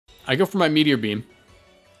I go for my Meteor Beam,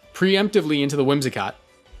 preemptively into the Whimsicott.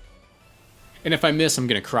 And if I miss, I'm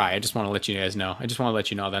going to cry. I just want to let you guys know. I just want to let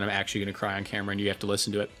you know that I'm actually going to cry on camera and you have to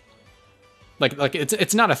listen to it. Like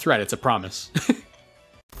it's not a threat, it's a promise.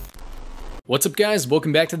 What's up, guys?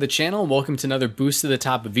 Welcome back to the channel, and welcome to another Boost to the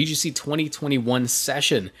Top VGC 2021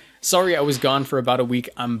 session. Sorry I was gone for about a week.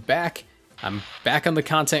 I'm back. I'm back on the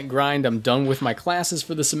content grind. I'm done with my classes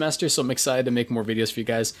for the semester, so I'm excited to make more videos for you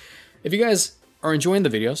guys. If you guys are enjoying the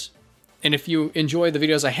videos, and if you enjoy the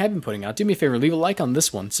videos I have been putting out, do me a favor, leave a like on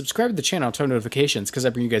this one, subscribe to the channel, turn notifications, because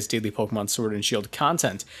I bring you guys daily Pokemon Sword and Shield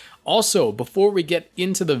content. Also, before we get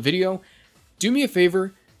into the video, do me a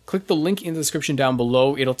favor, click the link in the description down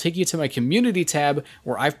below. It'll take you to my community tab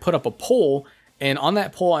where I've put up a poll, and on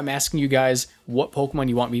that poll I'm asking you guys what Pokemon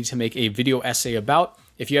you want me to make a video essay about.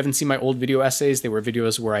 If you haven't seen my old video essays, they were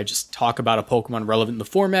videos where I just talk about a Pokemon relevant in the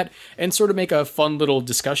format and sort of make a fun little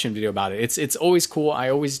discussion video about it. It's always cool.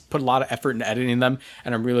 I always put a lot of effort into editing them,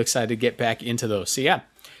 and I'm really excited to get back into those. So yeah,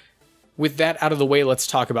 with that out of the way, let's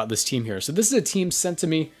talk about this team here. So this is a team sent to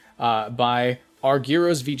me by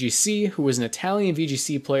ArgyrosVGC, who is an Italian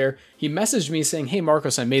VGC player. He messaged me saying, "Hey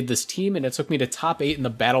Marcos, I made this team and it took me to top 8 in the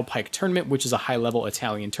Battle Pike Tournament, which is a high-level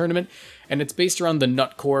Italian tournament. And it's based around the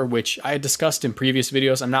Nut core, which I had discussed in previous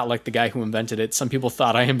videos. I'm not like the guy who invented it. Some people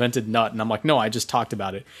thought I invented Nut, and I'm like, no, I just talked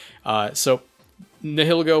about it. So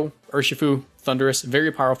NIHILEGO, Urshifu, Thundurus,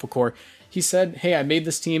 very powerful core. He said, hey, I made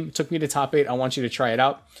this team, it took me to top 8, I want you to try it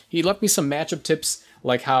out. He left me some matchup tips,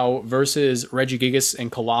 like how versus Regigigas and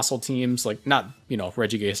Colossal teams, like not, you know,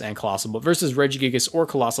 Regigigas and Colossal, but versus Regigigas or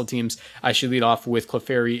Colossal teams, I should lead off with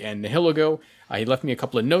Clefairy and NIHILEGO. He left me a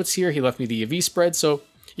couple of notes here. He left me the EV spread. So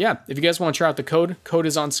yeah, if you guys want to try out the code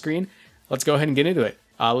is on screen. Let's go ahead and get into it.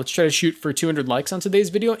 Let's try to shoot for 200 likes on today's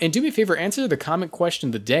video. And do me a favor, answer the comment question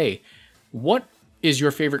of the day. What is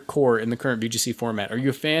your favorite core in the current VGC format? Are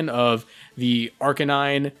you a fan of the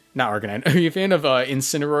Arcanine, not Arcanine, are you a fan of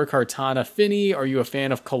Incineroar, Kartana, Finny? Are you a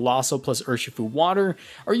fan of Colossal plus Urshifu Water?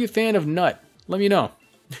 Are you a fan of Nut? Let me know.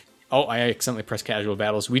 Oh, I accidentally pressed casual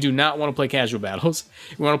battles. We do not want to play casual battles.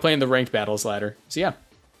 We want to play in the ranked battles ladder. So yeah.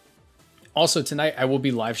 Also tonight I will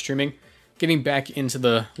be live streaming, getting back into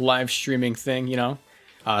the live streaming thing, you know.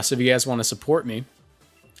 So if you guys want to support me,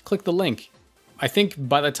 click the link. I think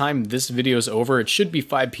by the time this video is over, it should be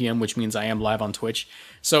 5 p.m., which means I am live on Twitch.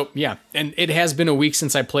 So yeah, and it has been a week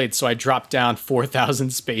since I played, so I dropped down 4,000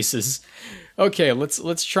 spaces. Okay,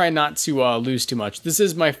 let's try not to lose too much. This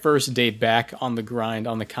is my first day back on the grind,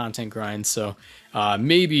 on the content grind, so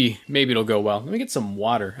maybe it'll go well. Let me get some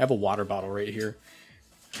water. I have a water bottle right here.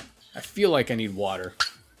 I feel like I need water.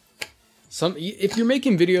 If you're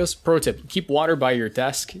making videos, pro tip, keep water by your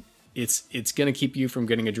desk. It's gonna keep you from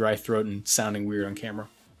getting a dry throat and sounding weird on camera.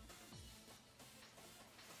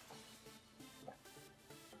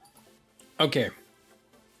 Okay,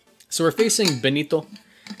 so we're facing Benito,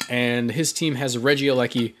 and his team has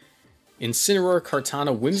Regieleki, Incineroar,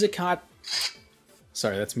 Kartana, Whimsicott.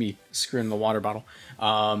 Sorry, that's me screwing the water bottle.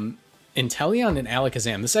 Inteleon and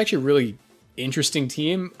Alakazam. This is actually a really interesting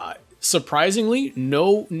team. Surprisingly,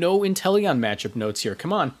 no Inteleon matchup notes here.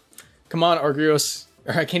 Come on, Argyros.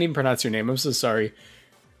 Or I can't even pronounce your name. I'm so sorry.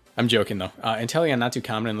 I'm joking though. Inteleon not too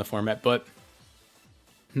common in the format, but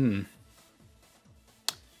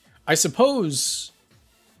I suppose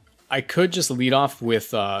I could just lead off with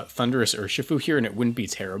Thundurus Urshifu here, and it wouldn't be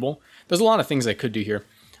terrible. There's a lot of things I could do here.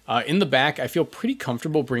 In the back, I feel pretty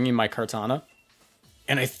comfortable bringing my Kartana,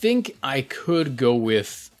 and I think I could go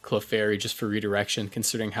with Clefairy just for redirection,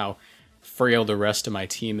 considering how frail the rest of my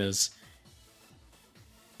team is.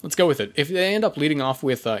 Let's go with it. If they end up leading off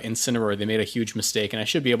with Incineroar, they made a huge mistake, and I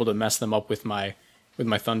should be able to mess them up with my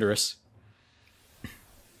Thundurus.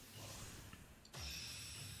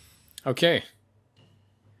 Okay.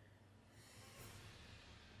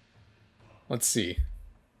 Let's see.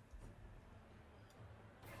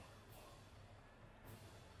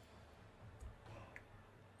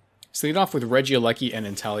 So lead off with Regieleki and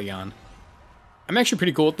Inteleon. I'm actually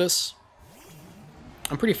pretty cool with this.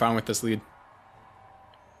 I'm pretty fine with this lead.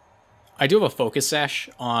 I do have a Focus Sash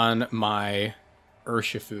on my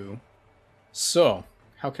Urshifu. So,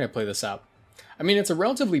 how can I play this out? I mean, it's a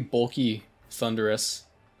relatively bulky Thundurus.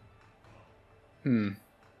 I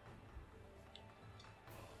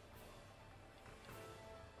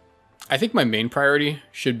think my main priority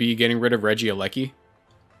should be getting rid of Regieleki.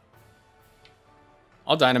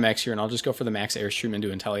 I'll Dynamax here, and I'll just go for the Max Airstream into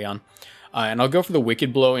Inteleon. And I'll go for the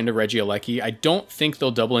Wicked Blow into Regieleki. I don't think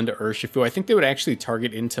they'll double into Urshifu. I think they would actually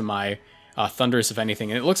target into my Thundurus, if anything.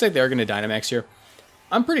 And it looks like they're going to Dynamax here.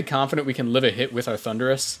 I'm pretty confident we can live a hit with our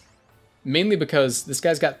Thundurus. Mainly because this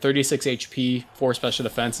guy's got 36 HP, 4 special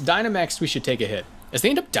defense. Dynamaxed, we should take a hit. As they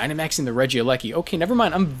end up Dynamaxing the Regieleki. Okay, never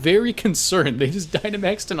mind. I'm very concerned. They just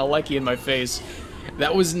Dynamaxed an Aleki in my face.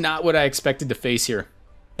 That was not what I expected to face here.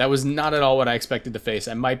 That was not at all what I expected to face.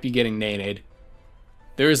 I might be getting Nay-Nayed.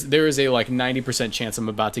 There is a like 90% chance I'm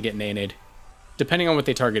about to get Nay-Nayed, depending on what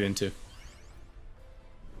they target into.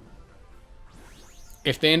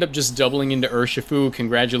 If they end up just doubling into Urshifu,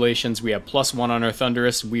 congratulations. We have +1 on our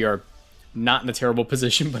Thundurus. We are not in a terrible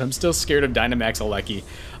position, but I'm still scared of Dynamax Aleki.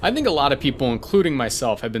 I think a lot of people, including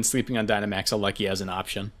myself, have been sleeping on Dynamax Aleki as an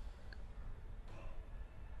option.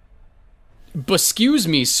 But excuse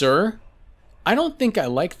me, sir. I don't think I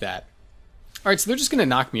like that. Alright, so they're just going to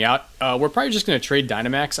knock me out. We're probably just going to trade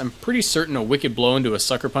Dynamax. I'm pretty certain a Wicked Blow into a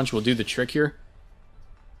Sucker Punch will do the trick here.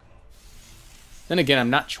 Then again, I'm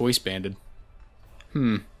not Choice Banded.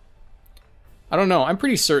 I don't know. I'm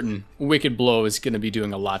pretty certain Wicked Blow is going to be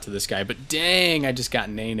doing a lot to this guy, but dang, I just got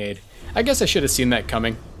Nay-Nayed. I guess I should have seen that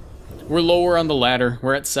coming. We're lower on the ladder.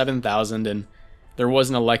 We're at 7,000, and there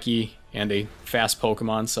wasn't a Lecky and a fast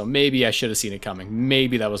Pokemon, so maybe I should have seen it coming.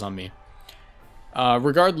 Maybe that was on me.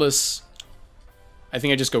 Regardless, I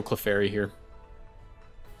think I just go Clefairy here.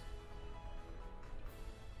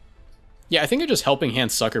 Yeah, I think I just Helping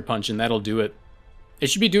Hand Sucker Punch, and that'll do it. It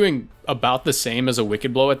should be doing about the same as a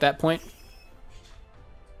Wicked Blow at that point.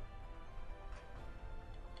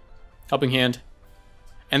 Helping Hand.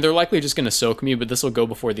 And they're likely just going to soak me, but this will go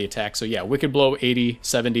before the attack. So yeah, Wicked Blow, 80,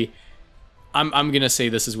 70. I'm going to say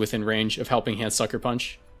this is within range of Helping Hand Sucker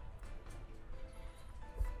Punch.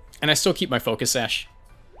 And I still keep my Focus Sash.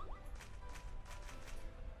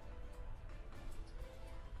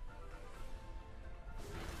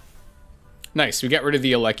 Nice, we got rid of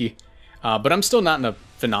the Aleki. But I'm still not in a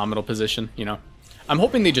phenomenal position, you know. I'm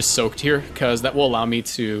hoping they just soaked here, because that will allow me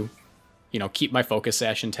to, you know, keep my Focus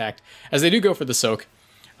Sash intact. As they do go for the soak,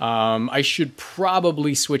 I should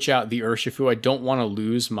probably switch out the Urshifu. I don't want to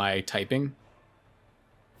lose my typing.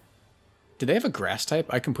 Did they have a Grass type?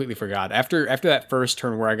 I completely forgot. After that first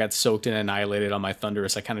turn where I got soaked and annihilated on my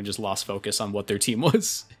Thundurus, I kind of just lost focus on what their team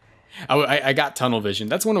was. I got tunnel vision.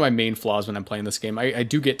 That's one of my main flaws when I'm playing this game. I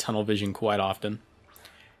do get tunnel vision quite often.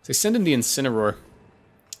 So they send in the Incineroar.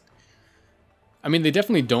 I mean, they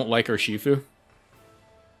definitely don't like Urshifu.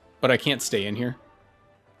 But I can't stay in here.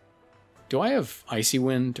 Do I have Icy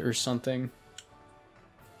Wind or something?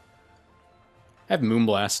 I have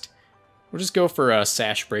Moonblast. We'll just go for a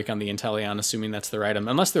Sash Break on the Inteleon, assuming that's their item.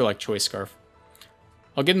 Unless they're like Choice Scarf.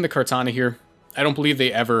 I'll get in the Kartana here. I don't believe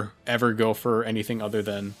they ever go for anything other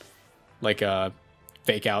than like a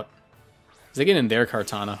Fake Out. They get in their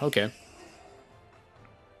Kartana. Okay.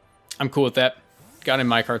 I'm cool with that. Got in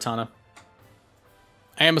my Kartana.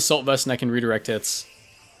 I am Assault Vest and I can redirect hits.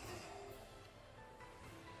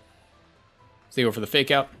 So they go for the Fake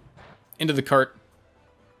Out. Into the cart.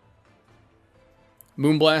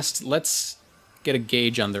 Moonblast. Let's get a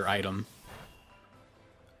gauge on their item.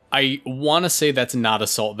 I want to say that's not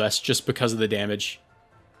Assault Vest just because of the damage.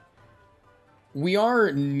 We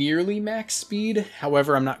are nearly max speed.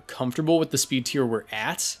 However, I'm not comfortable with the speed tier we're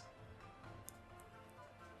at.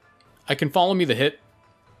 I can Follow Me the hit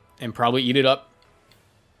and probably eat it up.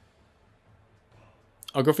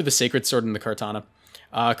 I'll go for the Sacred Sword and the Kartana.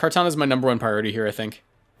 Kartana is my #1 priority here, I think.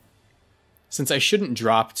 Since I shouldn't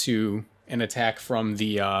drop to an attack from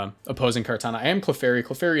the opposing Kartana. I am Clefairy.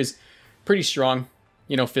 Clefairy is pretty strong,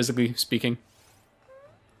 you know, physically speaking.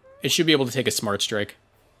 It should be able to take a Smart Strike.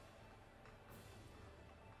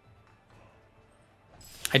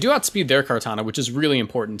 I do outspeed their Kartana, which is really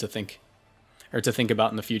important to think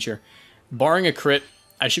about in the future. Barring a crit,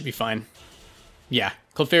 I should be fine. Yeah,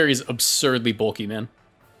 Clefairy is absurdly bulky, man.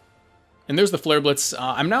 And there's the Flare Blitz.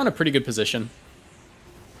 I'm now in a pretty good position.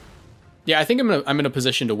 Yeah, I think I'm in a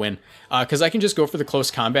position to win. Because I can just go for the close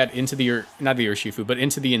combat into the, not the Urshifu, but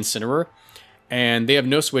into the Incineroar. And they have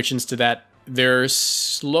no switch-ins to that. They're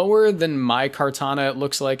slower than my Kartana, it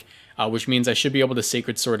looks like. Which means I should be able to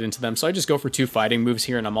Sacred Sword into them. So I just go for 2 fighting moves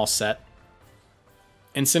here and I'm all set.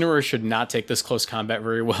 Incineroar should not take this close combat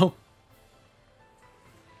very well.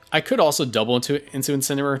 I could also double into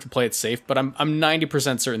Incineroar to play it safe, but I'm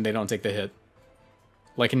 90% certain they don't take the hit.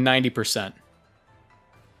 Like 90%.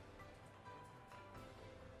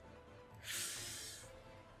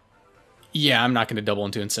 Yeah, I'm not going to double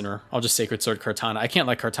into Incineroar. I'll just Sacred Sword Kartana. I can't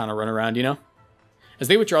let Kartana run around, you know? As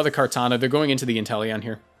they withdraw the Kartana, they're going into the Inteleon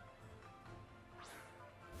here.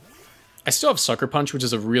 I still have Sucker Punch, which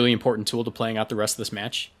is a really important tool to playing out the rest of this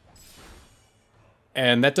match.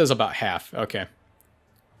 And that does about half. Okay.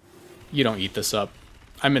 You don't eat this up.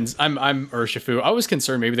 I'm Urshifu. I was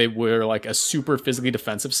concerned maybe they were like a super physically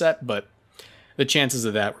defensive set, but the chances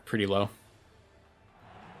of that were pretty low.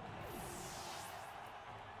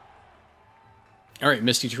 All right,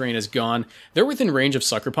 Misty Terrain is gone. They're within range of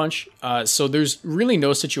Sucker Punch, so there's really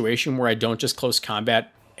no situation where I don't just close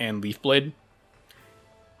combat and Leaf Blade.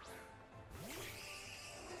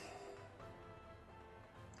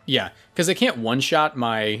 Yeah, because they can't one-shot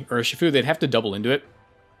my Urshifu. They'd have to double into it.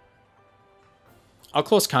 I'll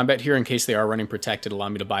close combat here in case they are running Protected, allow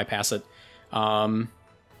me to bypass it. And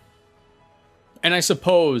I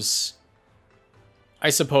suppose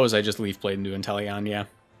I just Leaf Blade into Inteleon, yeah.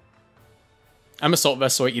 I'm Assault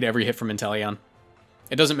Vest, so I eat every hit from Inteleon.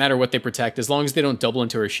 It doesn't matter what they protect. As long as they don't double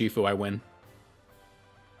into Urshifu, I win.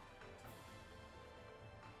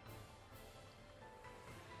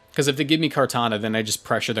 Because if they give me Kartana, then I just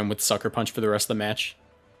pressure them with Sucker Punch for the rest of the match.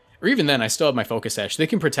 Or even then, I still have my Focus Sash. They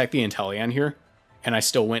can protect the Inteleon here, and I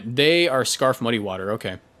still win. They are Scarf Muddy Water,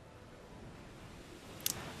 okay.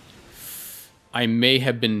 I may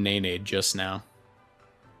have been Nene just now.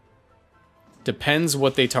 Depends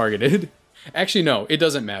what they targeted. Actually, no, it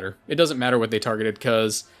doesn't matter. It doesn't matter what they targeted,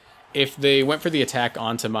 because if they went for the attack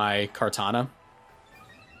onto my Kartana,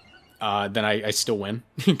 then I still win,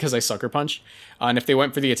 because I Sucker Punch. And if they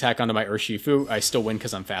went for the attack onto my Urshifu, I still win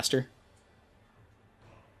because I'm faster.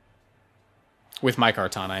 With my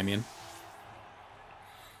Kartana, I mean.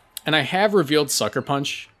 And I have revealed Sucker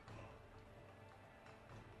Punch.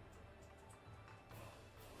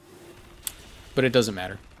 But it doesn't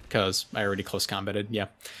matter, because I already close combated, yeah.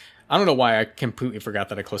 I don't know why I completely forgot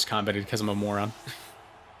that I close combated, because I'm a moron.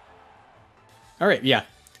 Alright, yeah.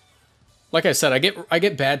 Like I said, I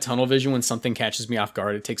get bad tunnel vision when something catches me off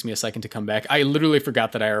guard. It takes me a second to come back. I literally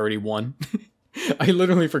forgot that I already won. I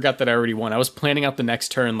literally forgot that I already won. I was planning out the next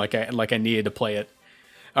turn like I needed to play it.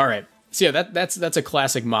 Alright, so yeah, that's a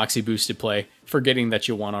classic Moxie boosted play, forgetting that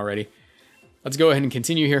you won already. Let's go ahead and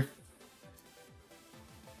continue here.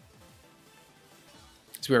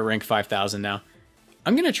 So we're at rank 5,000 now.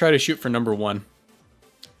 I'm going to try to shoot for number 1.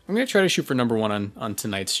 I'm going to try to shoot for number 1 on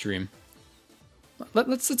tonight's stream.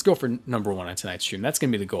 Let's go for number 1 on tonight's stream. That's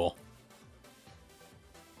going to be the goal.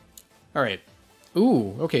 All right.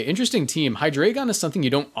 Ooh, okay, interesting team. Hydreigon is something you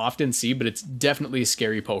don't often see, but it's definitely a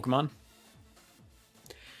scary Pokemon.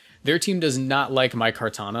 Their team does not like my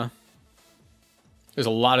Kartana. There's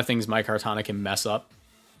a lot of things my Kartana can mess up.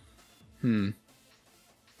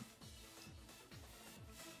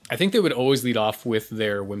 I think they would always lead off with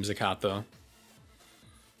their Whimsicott, though.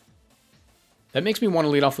 That makes me want to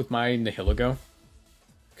lead off with my NIHILEGO.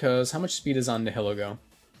 Because how much speed is on NIHILEGO?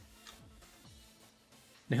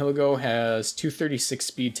 NIHILEGO has 236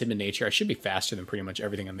 speed, timid nature. I should be faster than pretty much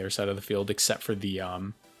everything on their side of the field, except for the,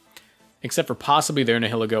 except for possibly their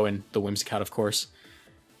NIHILEGO and the Whimsicott, of course.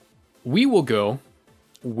 We will go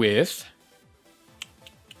with...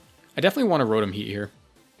 I definitely want a Rotom Heat here.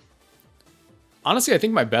 Honestly, I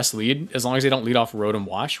think my best lead, as long as they don't lead off Rotom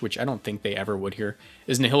Wash, which I don't think they ever would here,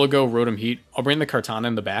 is NIHILEGO, Rotom Heat. I'll bring the Kartana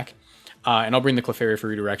in the back, and I'll bring the Clefairy for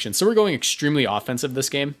redirection. So we're going extremely offensive this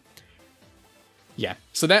game. Yeah,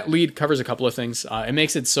 so that lead covers a couple of things. It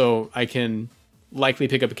makes it so I can likely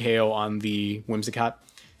pick up a KO on the Whimsicott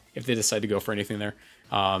if they decide to go for anything there.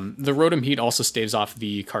 The Rotom Heat also staves off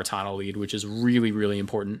the Kartana lead, which is really, really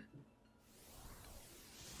important.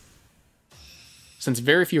 Since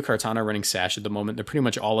very few Kartana are running Sash at the moment, they're pretty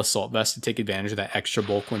much all Assault Vest to take advantage of that extra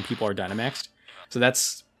bulk when people are Dynamaxed. So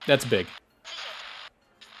that's big.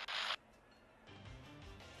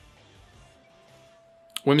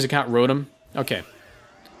 Whimsicott, Rotom. Okay.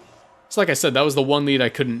 So like I said, that was the one lead I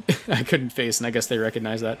couldn't I couldn't face, and I guess they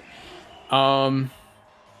recognize that. I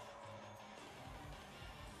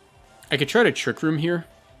could try to Trick Room here,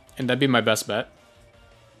 and that'd be my best bet.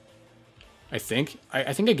 I think.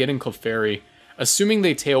 I think I get in Clefairy. Assuming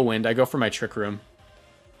they Tailwind, I go for my Trick Room.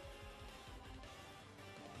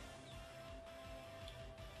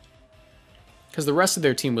 Because the rest of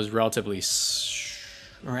their team was relatively...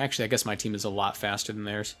 Or actually, I guess my team is a lot faster than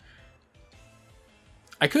theirs.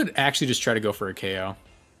 I could actually just try to go for a KO.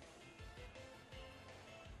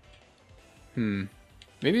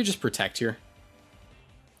 Maybe just Protect here.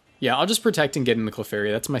 Yeah, I'll just Protect and get in the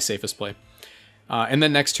Clefairy. That's my safest play. And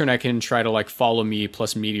then next turn I can try to like Follow Me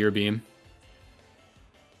plus Meteor Beam.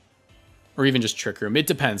 Or even just Trick Room. It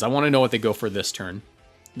depends. I want to know what they go for this turn.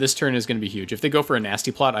 This turn is going to be huge. If they go for a Nasty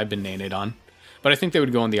Plot, I've been Nane-Nade on. But I think they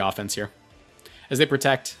would go on the offense here. As they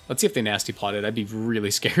Protect, let's see if they Nasty Plotted. I'd be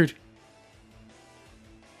really scared.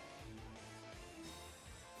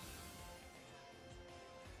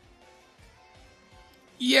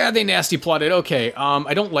 Yeah, they Nasty Plotted. Okay,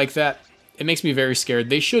 I don't like that. It makes me very scared.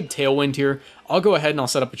 They should Tailwind here. I'll go ahead and I'll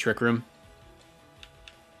set up a Trick Room.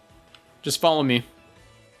 Just follow me.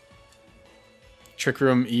 Trick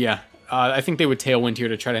Room, yeah. I think they would Tailwind here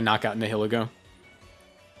to try to knock out NIHILEGO.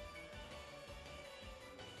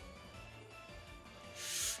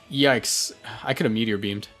 Yikes. I could have Meteor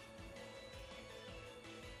Beamed.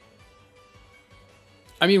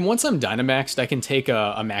 I mean, once I'm Dynamaxed, I can take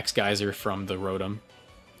a Max Geyser from the Rotom.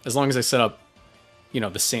 As long as I set up, you know,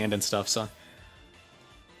 the sand and stuff, so...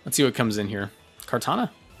 Let's see what comes in here. Kartana?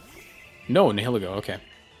 No, NIHILEGO, okay.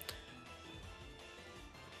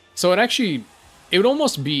 So it would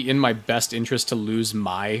almost be in my best interest to lose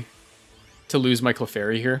my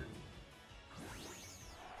Clefairy here.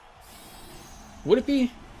 Would it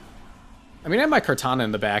be? I mean, I have my Kartana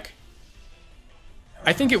in the back.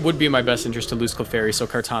 I think it would be in my best interest to lose Clefairy so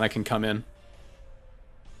Kartana can come in.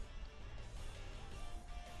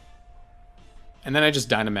 And then I just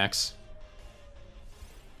Dynamax.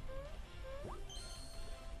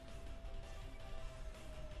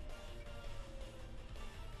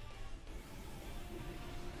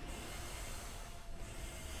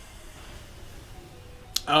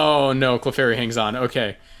 Oh no, Clefairy hangs on.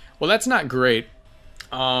 Okay. Well, that's not great.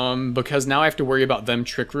 Because now I have to worry about them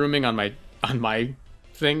Trick Rooming on my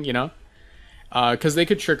thing, you know? Because they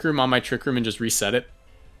could Trick Room on my Trick Room and just reset it.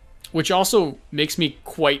 Which also makes me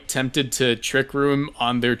quite tempted to Trick Room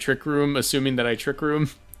on their Trick Room, assuming that I Trick Room.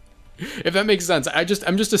 If that makes sense. I'm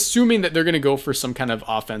just assuming that they're going to go for some kind of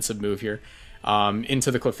offensive move here.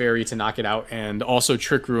 Into the Clefairy to knock it out, and also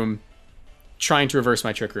Trick Room trying to reverse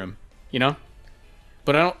my Trick Room, you know?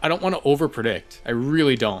 But I don't want to overpredict. I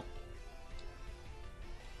really don't.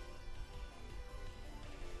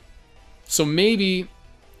 So maybe,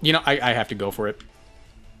 you know, I have to go for it.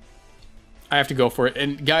 I have to go for it.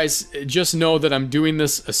 And guys, just know that I'm doing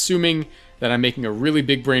this assuming that I'm making a really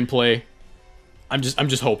big brain play. I'm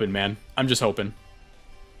just hoping, man. I'm just hoping.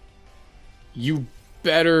 You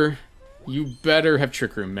better have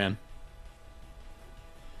Trick Room, man.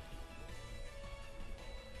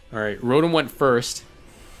 All right, Rotom went first.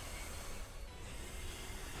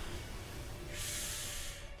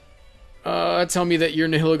 Tell me that you're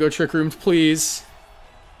NIHILEGO Trick Roomed, please.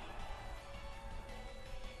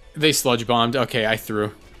 They Sludge Bombed. Okay, I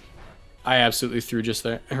threw. I absolutely threw just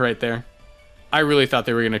there, right there. I really thought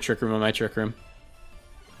they were going to Trick Room on my Trick Room.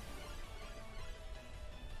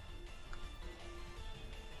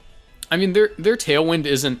 I mean, their Tailwind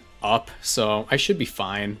isn't up, so I should be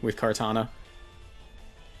fine with Kartana.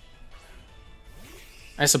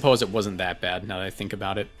 I suppose it wasn't that bad, now that I think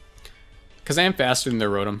about it. Because I am faster than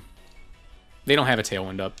their Rotom. They don't have a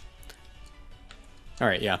Tailwind up.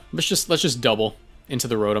 Alright, yeah. Let's just double into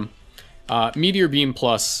the Rotom. Meteor Beam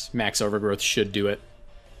plus Max Overgrowth should do it.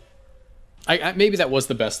 Maybe that was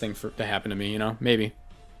the best thing to happen to me, you know? Maybe.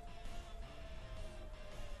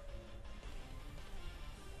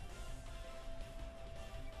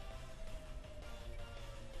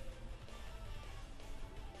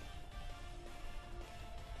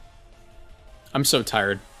 I'm so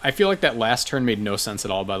tired. I feel like that last turn made no sense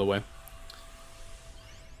at all, by the way.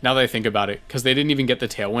 Now that I think about it, because they didn't even get the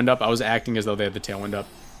Tailwind up, I was acting as though they had the Tailwind up.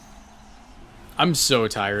 I'm so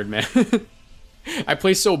tired, man. I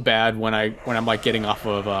play so bad when I'm like getting off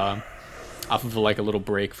of like a little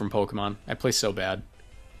break from Pokemon. I play so bad.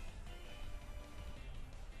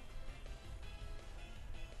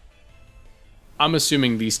 I'm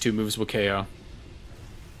assuming these two moves will KO.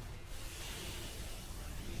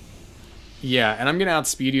 Yeah, and I'm gonna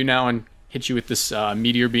outspeed you now and hit you with this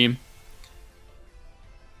Meteor Beam.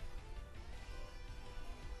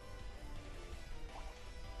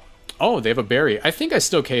 Oh, they have a berry. I think I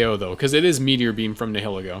still KO, though, because it is Meteor Beam from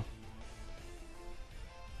NIHILEGO.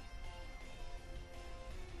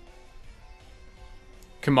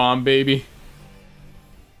 Come on, baby.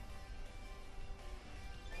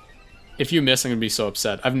 If you miss, I'm going to be so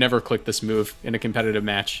upset. I've never clicked this move in a competitive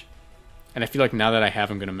match. And I feel like now that I have,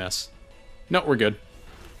 I'm going to miss. No, we're good.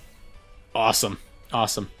 Awesome.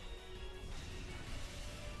 Awesome.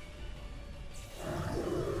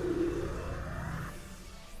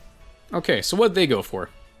 Okay, so what'd they go for?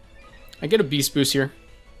 I get a Beast Boost here.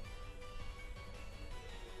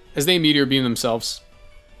 As they Meteor Beam themselves.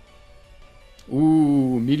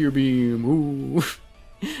 Ooh, Meteor Beam, ooh.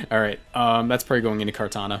 Alright, that's probably going into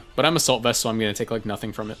Kartana. But I'm Assault Vest, so I'm going to take, like,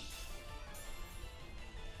 nothing from it.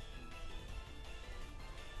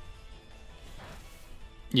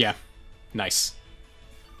 Yeah, nice.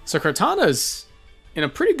 So Kartana's in a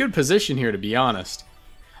pretty good position here, to be honest.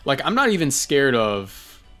 Like, I'm not even scared of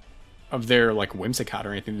their, like, Whimsicott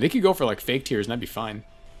or anything. They could go for, like, Fake Tears, and that'd be fine.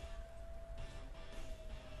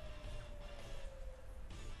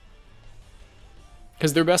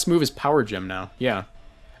 Because their best move is Power Gem now. Yeah.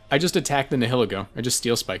 I just attack the NIHILEGO. I just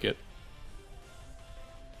Steel Spike it.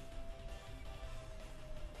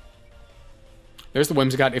 There's the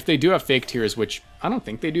Whimsicott. If they do have fake tiers, which I don't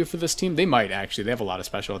think they do for this team, they might actually. They have a lot of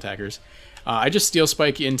special attackers. I just Steel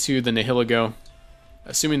Spike into the NIHILEGO,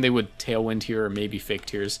 assuming they would Tailwind here or maybe fake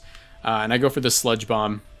tiers. And I go for the Sludge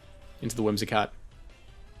Bomb into the Whimsicott.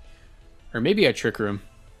 Or maybe I Trick Room.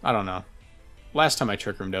 I don't know. Last time I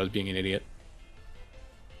Trick Roomed, I was being an idiot.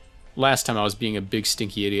 Last time I was being a big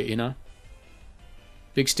stinky idiot, you know?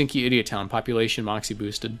 Big stinky idiot town. Population Moxie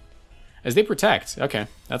boosted. As they protect. Okay,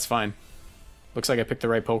 that's fine. Looks like I picked the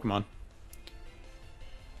right Pokemon.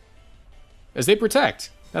 As they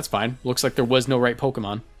protect. That's fine. Looks like there was no right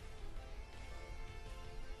Pokemon.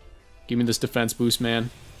 Give me this defense boost, man.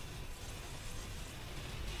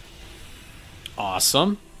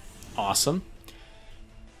 Awesome. Awesome.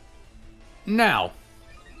 Now,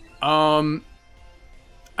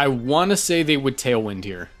 I want to say they would Tailwind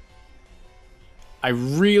here. I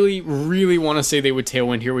really, really want to say they would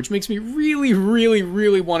Tailwind here, which makes me really, really,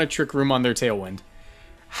 really want to Trick Room on their Tailwind.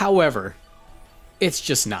 However, it's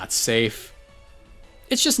just not safe.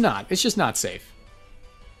 It's just not. It's just not safe.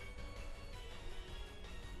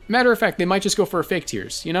 Matter of fact, they might just go for a fake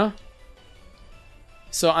tiers, you know?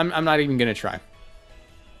 So I'm not even going to try.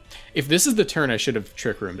 If this is the turn, I should have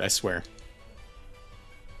Trick Roomed, I swear.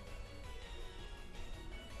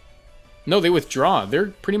 No, they withdraw.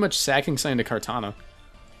 They're pretty much sacking something to Kartana.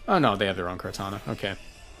 Oh, no, they have their own Kartana. Okay.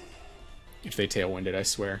 If they Tailwind it, I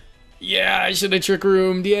swear. Yeah, I should have Trick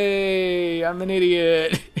Roomed. Yay! I'm an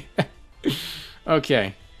idiot.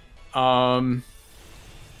 Okay.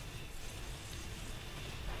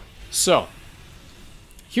 So,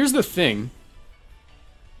 here's the thing.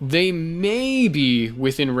 They may be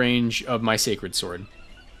within range of my Sacred Sword.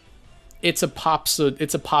 It's a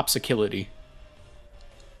popsicility.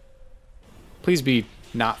 Please be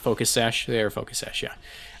not Focus Sash. They are Focus Sash, yeah.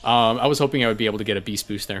 I was hoping I would be able to get a Beast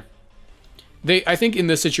Boost there. I think in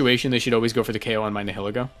this situation, they should always go for the KO on my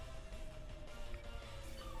NIHILEGO.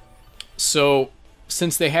 So,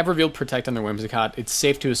 since they have revealed Protect on their Whimsicott, it's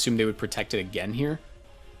safe to assume they would Protect it again here.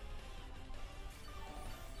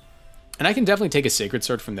 And I can definitely take a Sacred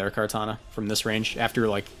Sword from their Kartana, from this range, after,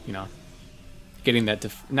 like, you know, getting that,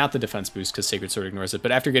 not the defense boost, because Sacred Sword ignores it,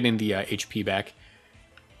 but after getting the HP back.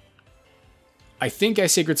 I think I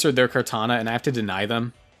Sacred Sword their Kartana, and I have to deny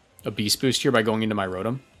them a Beast Boost here by going into my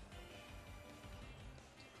Rotom.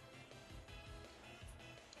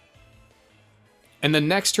 And the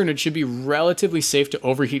next turn, it should be relatively safe to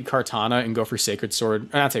overheat Kartana and go for Sacred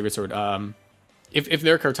Sword. Not Sacred Sword. If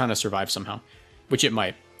their Kartana survives somehow, which it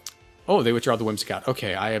might. Oh, they withdraw the Whimsicott.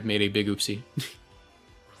 Okay, I have made a big oopsie.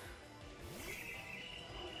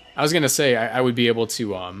 I was going to say, I would be able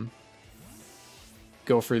to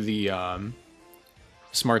go for the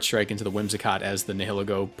Smart Strike into the Whimsicott as the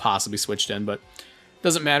NIHILEGO possibly switched in, but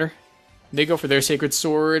doesn't matter. They go for their Sacred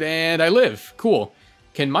Sword, and I live. Cool.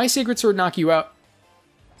 Can my Sacred Sword knock you out?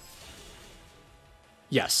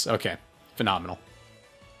 Yes, okay. Phenomenal.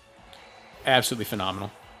 Absolutely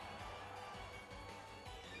phenomenal.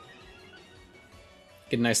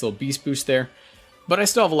 Get a nice little Beast Boost there. But I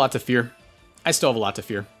still have a lot to fear. I still have a lot to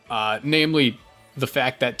fear. Namely, the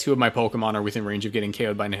fact that two of my Pokemon are within range of getting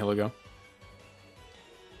KO'd by NIHILEGO.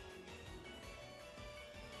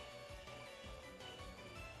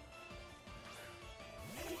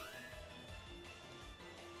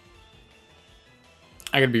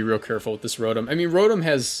 I gotta be real careful with this Rotom. I mean, Rotom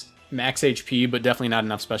has max HP, but definitely not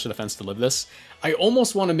enough special defense to live this. I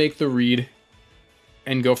almost want to make the read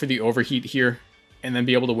and go for the Overheat here, and then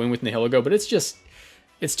be able to win with NIHILEGO, but it's just,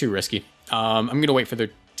 it's too risky. I'm going to wait for their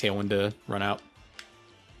Tailwind to run out.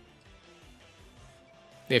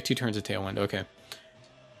 They have 2 turns of Tailwind, okay.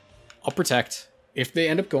 I'll Protect. If they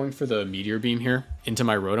end up going for the Meteor Beam here into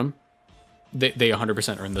my Rotom, they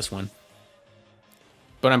 100% earn this one.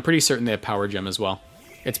 But I'm pretty certain they have Power Gem as well.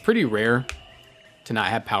 It's pretty rare to not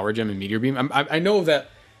have Power Gem and Meteor Beam. I know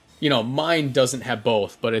that, you know, mine doesn't have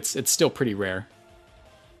both, but it's still pretty rare.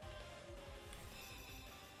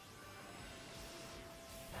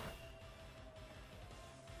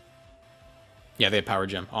 Yeah, they have Power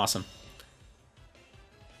Gem. Awesome.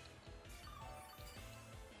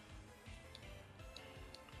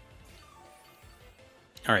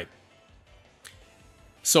 All right.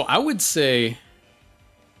 So I would say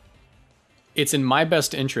it's in my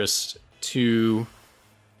best interest to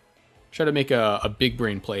try to make a big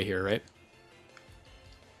brain play here, right?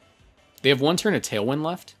 They have 1 turn of Tailwind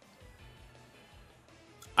left.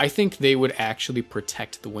 I think they would actually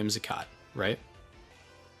protect the Whimsicott, right?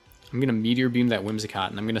 I'm going to Meteor Beam that Whimsicott,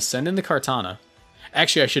 and I'm going to send in the Kartana.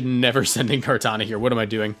 Actually, I should never send in Kartana here. What am I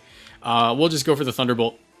doing? We'll just go for the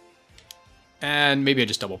Thunderbolt. And maybe I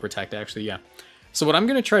just double protect, actually, yeah. So what I'm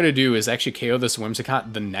going to try to do is actually KO this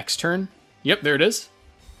Whimsicott the next turn. Yep, there it is.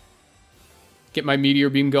 Get my Meteor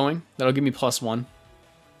Beam going. That'll give me +1.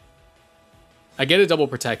 I get a double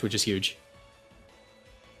protect, which is huge.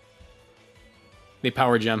 They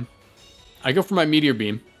Power Gem. I go for my Meteor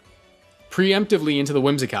Beam. Preemptively into the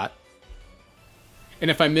Whimsicott.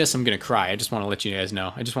 And if I miss, I'm going to cry. I just want to let you guys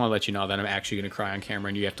know. I just want to let you know that I'm actually going to cry on camera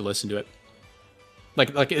and you have to listen to it.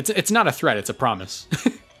 Like it's not a threat, it's a promise.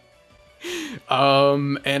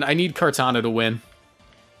 And I need Kartana to win.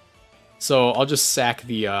 So I'll just sack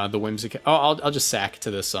the Whimsicott. Oh, I'll just sack to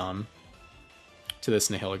this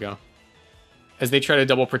NIHILEGO. As they try to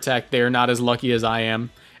double protect, they are not as lucky as I am.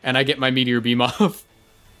 And I get my Meteor Beam off.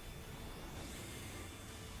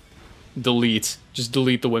 Delete. Just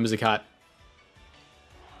delete the Whimsicott.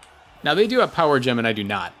 Now they do have Power Gem and I do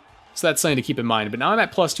not. So that's something to keep in mind. But now I'm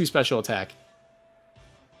at +2 special attack.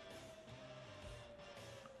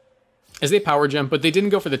 As they Power Gem, but they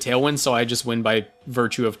didn't go for the Tailwind, so I just win by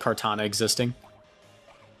virtue of Kartana existing.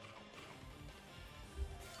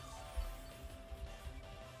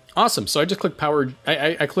 Awesome, so I just click Power...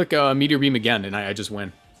 I click Meteor Beam again, and I just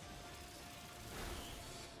win.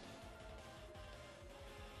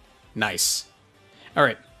 Nice.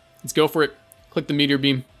 Alright, let's go for it. Click the Meteor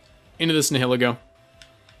Beam. Into this NIHILEGO.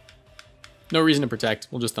 No reason to protect,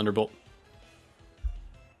 we'll just Thunderbolt.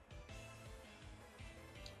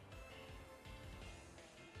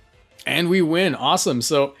 And we win. Awesome.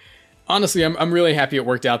 So, honestly, I'm really happy it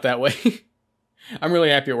worked out that way. I'm really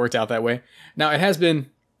happy it worked out that way. Now, it has been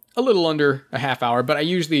a little under a half hour, but I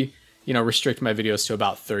usually, you know, restrict my videos to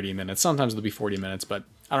about 30 minutes. Sometimes it'll be 40 minutes, but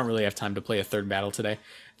I don't really have time to play a third battle today.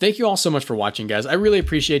 Thank you all so much for watching, guys. I really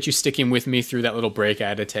appreciate you sticking with me through that little break I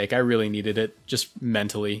had to take. I really needed it, just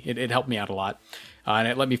mentally. It helped me out a lot. And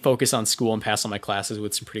it let me focus on school and pass all my classes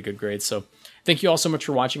with some pretty good grades. So thank you all so much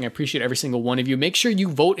for watching. I appreciate every single one of you. Make sure you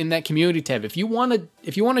vote in that community tab. If you want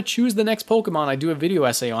to choose the next Pokemon I do a video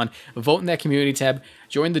essay on, vote in that community tab.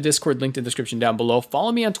 Join the Discord, link in the description down below.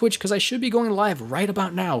 Follow me on Twitch because I should be going live right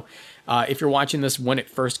about now. If you're watching this when it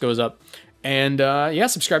first goes up. And yeah,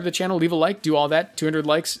 subscribe to the channel, leave a like, do all that. 200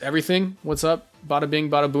 likes, everything. What's up? Bada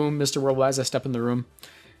bing, bada boom, Mr. Worldwide as I step in the room.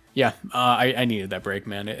 Yeah, I needed that break,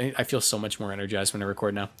 man. I feel so much more energized when I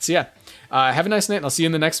record now. So yeah, have a nice night, and I'll see you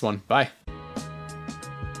in the next one. Bye.